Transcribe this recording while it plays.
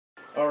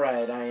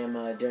Alright, I am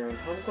Darren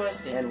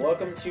Holmquist, and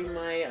welcome to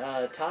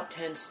my top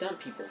 10 stunt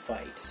people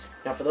fights.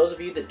 Now, for those of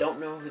you that don't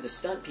know who the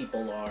stunt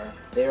people are,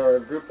 they are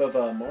a group of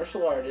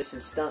martial artists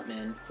and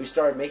stuntmen who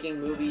started making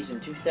movies in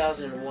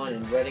 2001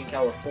 in Redding,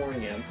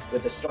 California,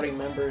 with the starting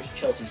members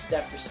Chelsea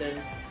Stephenson,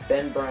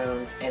 Ben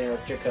Brown, and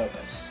Eric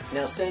Jacobus.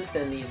 Now, since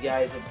then, these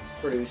guys have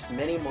produced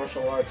many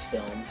martial arts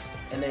films,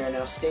 and they are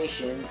now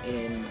stationed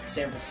in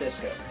San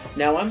Francisco.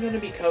 Now, I'm going to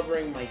be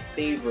covering my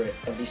favorite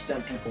of these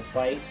stunt people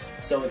fights,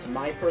 so it's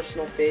my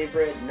personal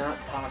favorite, not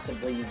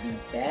possibly the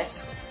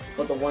best,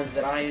 but the ones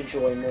that I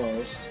enjoy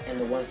most, and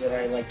the ones that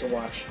I like to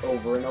watch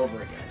over and over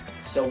again.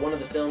 So one of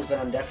the films that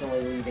I'm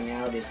definitely leaving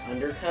out is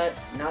Undercut,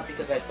 not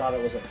because I thought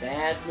it was a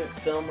bad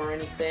film or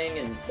anything,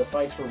 and the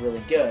fights were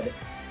really good.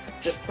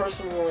 Just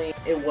personally,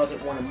 it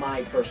wasn't one of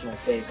my personal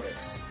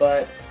favorites,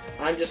 but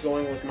I'm just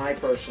going with my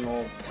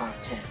personal top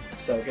 10,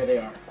 so here they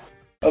are.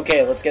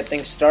 Okay, let's get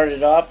things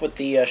started off with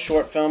the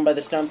short film by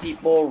the stunt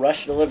people,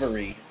 Rush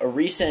Delivery, a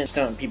recent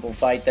stunt people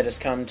fight that has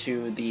come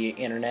to the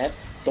internet.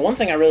 The one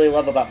thing I really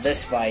love about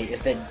this fight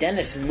is that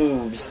Dennis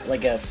moves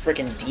like a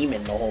freaking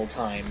demon the whole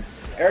time.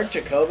 Eric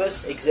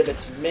Jacobus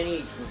exhibits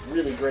many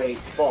really great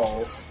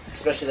falls,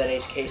 especially that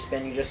HK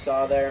spin you just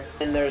saw there.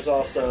 And there's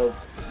also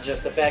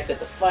just the fact that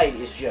the fight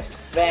is just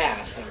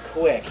fast and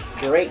quick.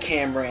 Great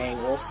camera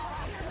angles.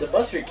 The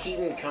Buster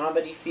Keaton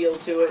comedy feel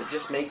to it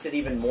just makes it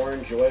even more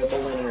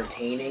enjoyable and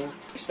entertaining,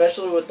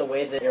 especially with the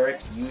way that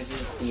Eric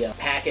uses the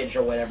package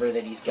or whatever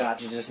that he's got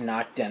to just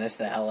knock Dennis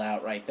the hell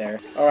out right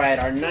there. Alright,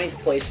 our 9th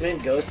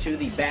placement goes to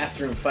the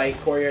bathroom fight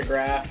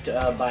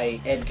choreographed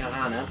by Ed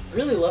Kahana.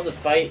 Really love the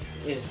fight.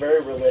 It's very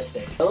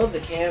realistic. I love the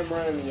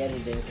camera and the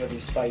editing for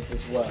these fights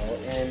as well,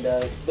 and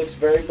looks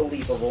very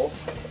believable.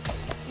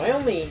 My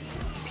only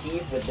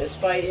peeve with this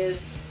fight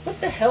is,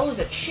 what the hell is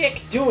a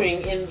chick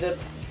doing in the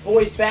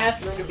boys'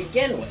 bathroom to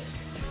begin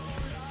with?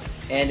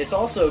 And it's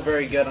also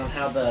very good on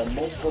how the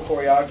multiple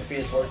choreography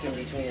is worked in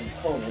between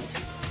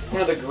opponents.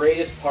 One of the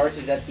greatest parts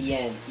is at the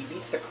end. He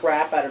beats the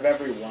crap out of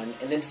everyone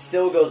and then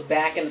still goes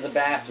back into the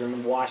bathroom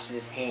and washes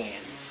his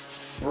hands.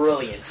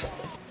 Brilliant.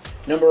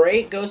 Number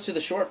 8 goes to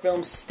the short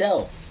film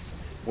Stealth,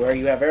 where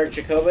you have Eric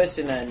Jacobus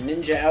in a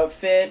ninja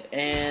outfit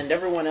and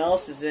everyone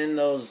else is in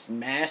those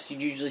masks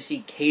you'd usually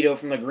see Kato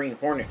from the Green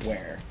Hornet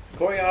wear.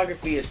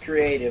 Choreography is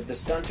creative, the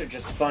stunts are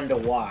just fun to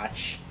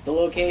watch. The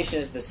location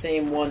is the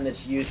same one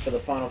that's used for the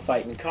final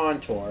fight in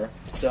Contour,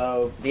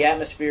 so the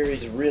atmosphere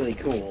is really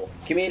cool.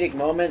 Comedic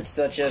moments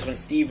such as when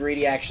Steve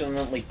Reedy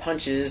accidentally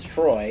punches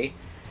Troy,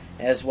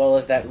 as well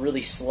as that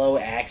really slow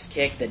axe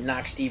kick that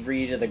knocks Steve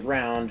Reedy to the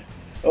ground.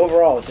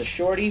 Overall, it's a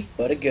shorty,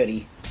 but a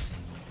goodie.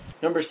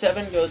 Number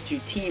 7 goes to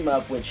Team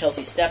Up with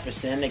Chelsea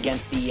Stephenson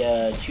against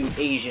the 2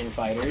 Asian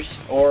fighters,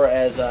 or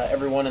as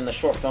everyone in the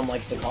short film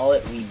likes to call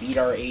it, we beat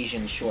our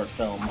Asian short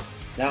film.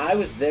 Now, I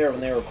was there when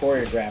they were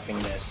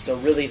choreographing this, so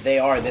really they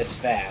are this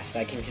fast,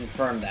 I can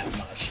confirm that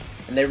much.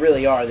 And they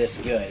really are this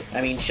good. I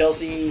mean,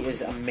 Chelsea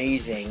is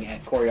amazing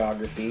at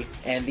choreography,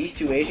 and these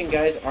 2 Asian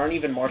guys aren't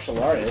even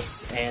martial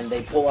artists, and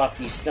they pull off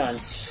these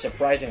stunts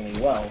surprisingly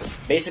well.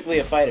 Basically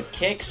a fight of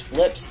kicks,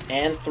 flips,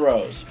 and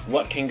throws.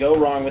 What can go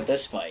wrong with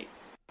this fight?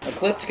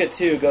 Ecliptica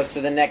 2 goes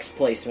to the next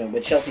placement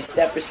with Chelsea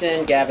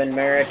Stephenson, Gavin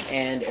Merrick,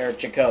 and Eric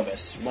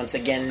Jacobus, once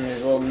again in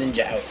his little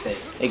ninja outfit.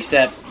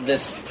 Except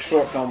this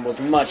short film was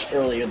much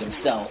earlier than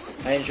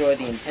Stealth. I enjoy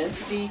the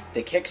intensity,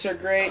 the kicks are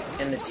great,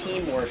 and the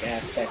teamwork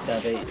aspect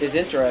of it is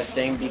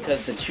interesting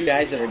because the 2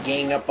 guys that are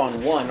ganging up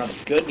on one are the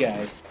good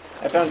guys.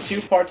 I found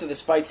 2 parts of this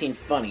fight scene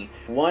funny.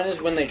 One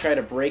is when they try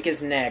to break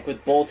his neck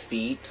with both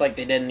feet, just like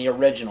they did in the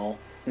original,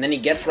 and then he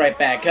gets right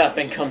back up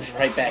and comes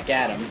right back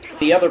at him.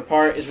 The other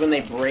part is when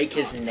they break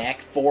his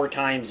neck 4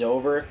 times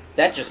over.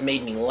 That just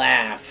made me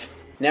laugh.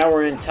 Now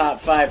we're in top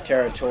 5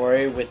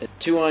 territory with a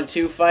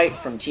 2-on-2 fight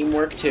from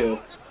Teamwork 2.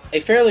 A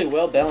fairly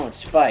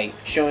well-balanced fight,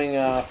 showing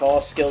off all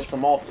skills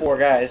from all 4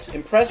 guys.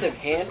 Impressive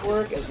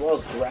handwork as well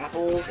as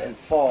grapples and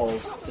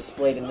falls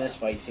displayed in this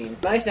fight scene.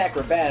 Nice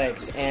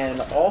acrobatics,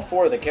 and all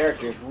 4 of the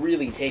characters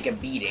really take a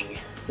beating.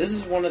 This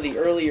is one of the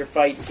earlier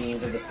fight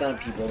scenes of the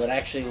stunt people that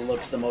actually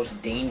looks the most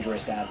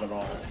dangerous out of it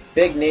all.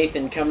 Big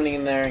Nathan coming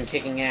in there and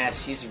kicking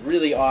ass, he's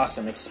really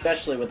awesome,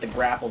 especially with the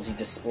grapples he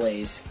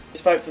displays.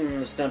 This fight from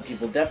the stunt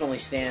people definitely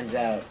stands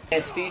out.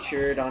 It's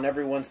featured on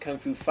everyone's Kung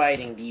Fu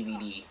Fighting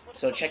DVD,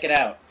 so check it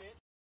out.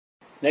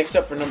 Next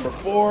up for number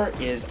 4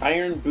 is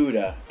Iron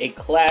Buddha, a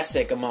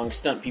classic among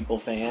stunt people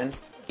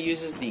fans. He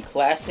uses the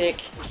classic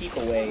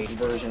keep-away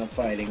version of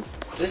fighting.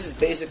 This is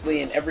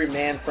basically an every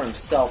man for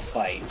himself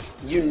fight.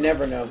 You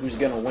never know who's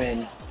gonna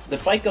win. The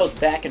fight goes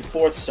back and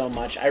forth so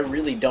much, I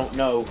really don't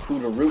know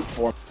who to root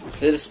for.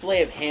 The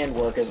display of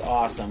handwork is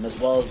awesome, as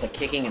well as the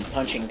kicking and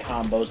punching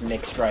combos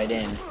mixed right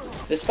in.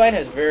 This fight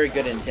has very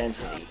good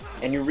intensity,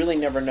 and you really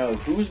never know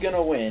who's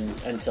gonna win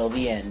until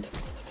the end.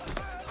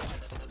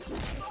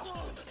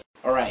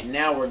 Alright,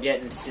 now we're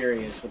getting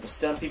serious with the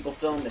stunt people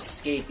film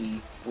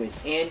Escapee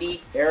with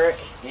Andy, Eric,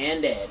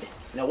 and Ed.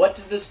 Now what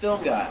does this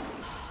film got?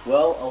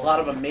 Well, a lot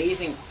of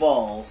amazing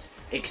falls,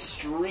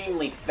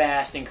 extremely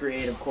fast and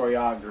creative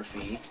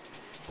choreography,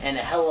 and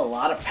a hell of a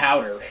lot of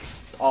powder.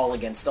 all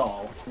against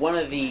all. One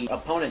of the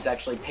opponents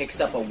actually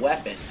picks up a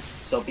weapon,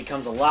 so it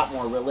becomes a lot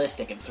more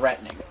realistic and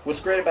threatening. What's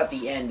great about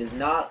the end is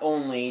not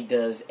only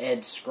does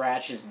Ed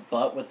scratch his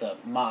butt with a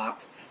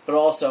mop, but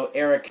also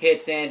Eric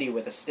hits Andy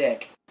with a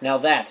stick. Now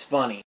that's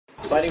funny.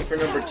 Fighting for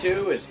number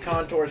 2 is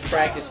Contour's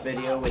practice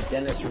video with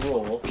Dennis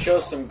Rule.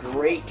 Shows some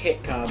great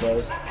kick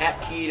combos,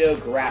 Hapkido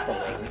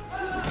grappling,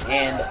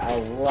 and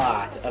a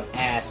lot of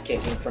ass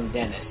kicking from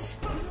Dennis.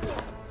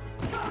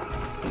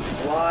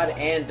 Vlad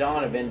and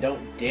Donovan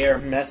don't dare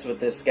mess with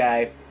this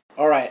guy.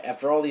 Alright,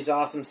 after all these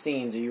awesome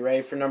scenes, are you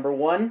ready for number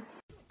 1?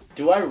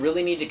 Do I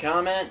really need to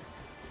comment?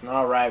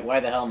 Alright, why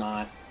the hell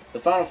not? The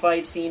final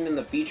fight scene in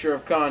the feature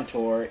of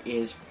Contour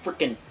is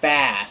frickin'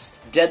 fast.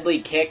 Deadly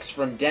kicks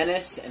from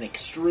Dennis and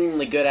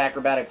extremely good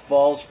acrobatic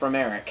falls from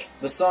Eric.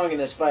 The song in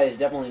this fight is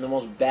definitely the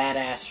most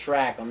badass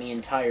track on the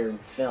entire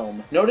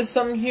film. Notice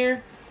something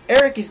here?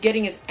 Eric is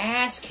getting his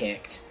ass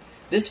kicked.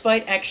 This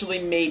fight actually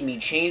made me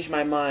change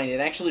my mind and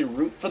actually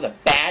root for the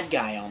bad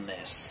guy on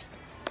this.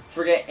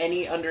 Forget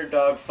any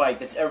underdog fight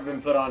that's ever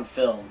been put on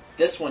film.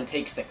 This one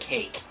takes the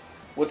cake.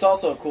 What's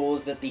also cool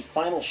is that the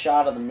final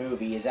shot of the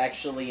movie is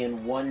actually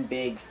in one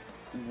big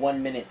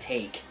 1-minute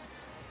take.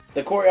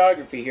 The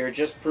choreography here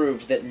just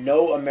proves that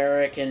no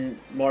American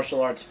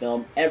martial arts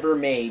film ever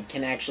made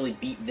can actually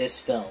beat this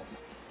film.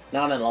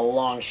 Not in a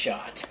long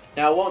shot.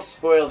 Now, I won't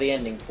spoil the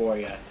ending for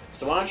you,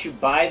 so why don't you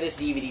buy this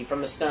DVD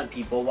from the Stunt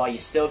People while you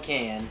still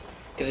can,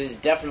 because it's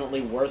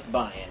definitely worth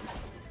buying.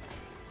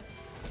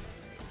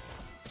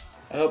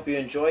 I hope you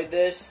enjoyed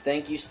this.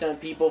 Thank you, Stunt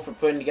People, for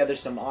putting together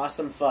some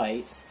awesome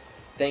fights.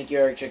 Thank you,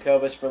 Eric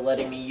Jacobus, for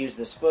letting me use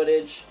this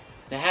footage.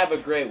 Now have a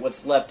great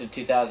what's left of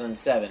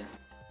 2007.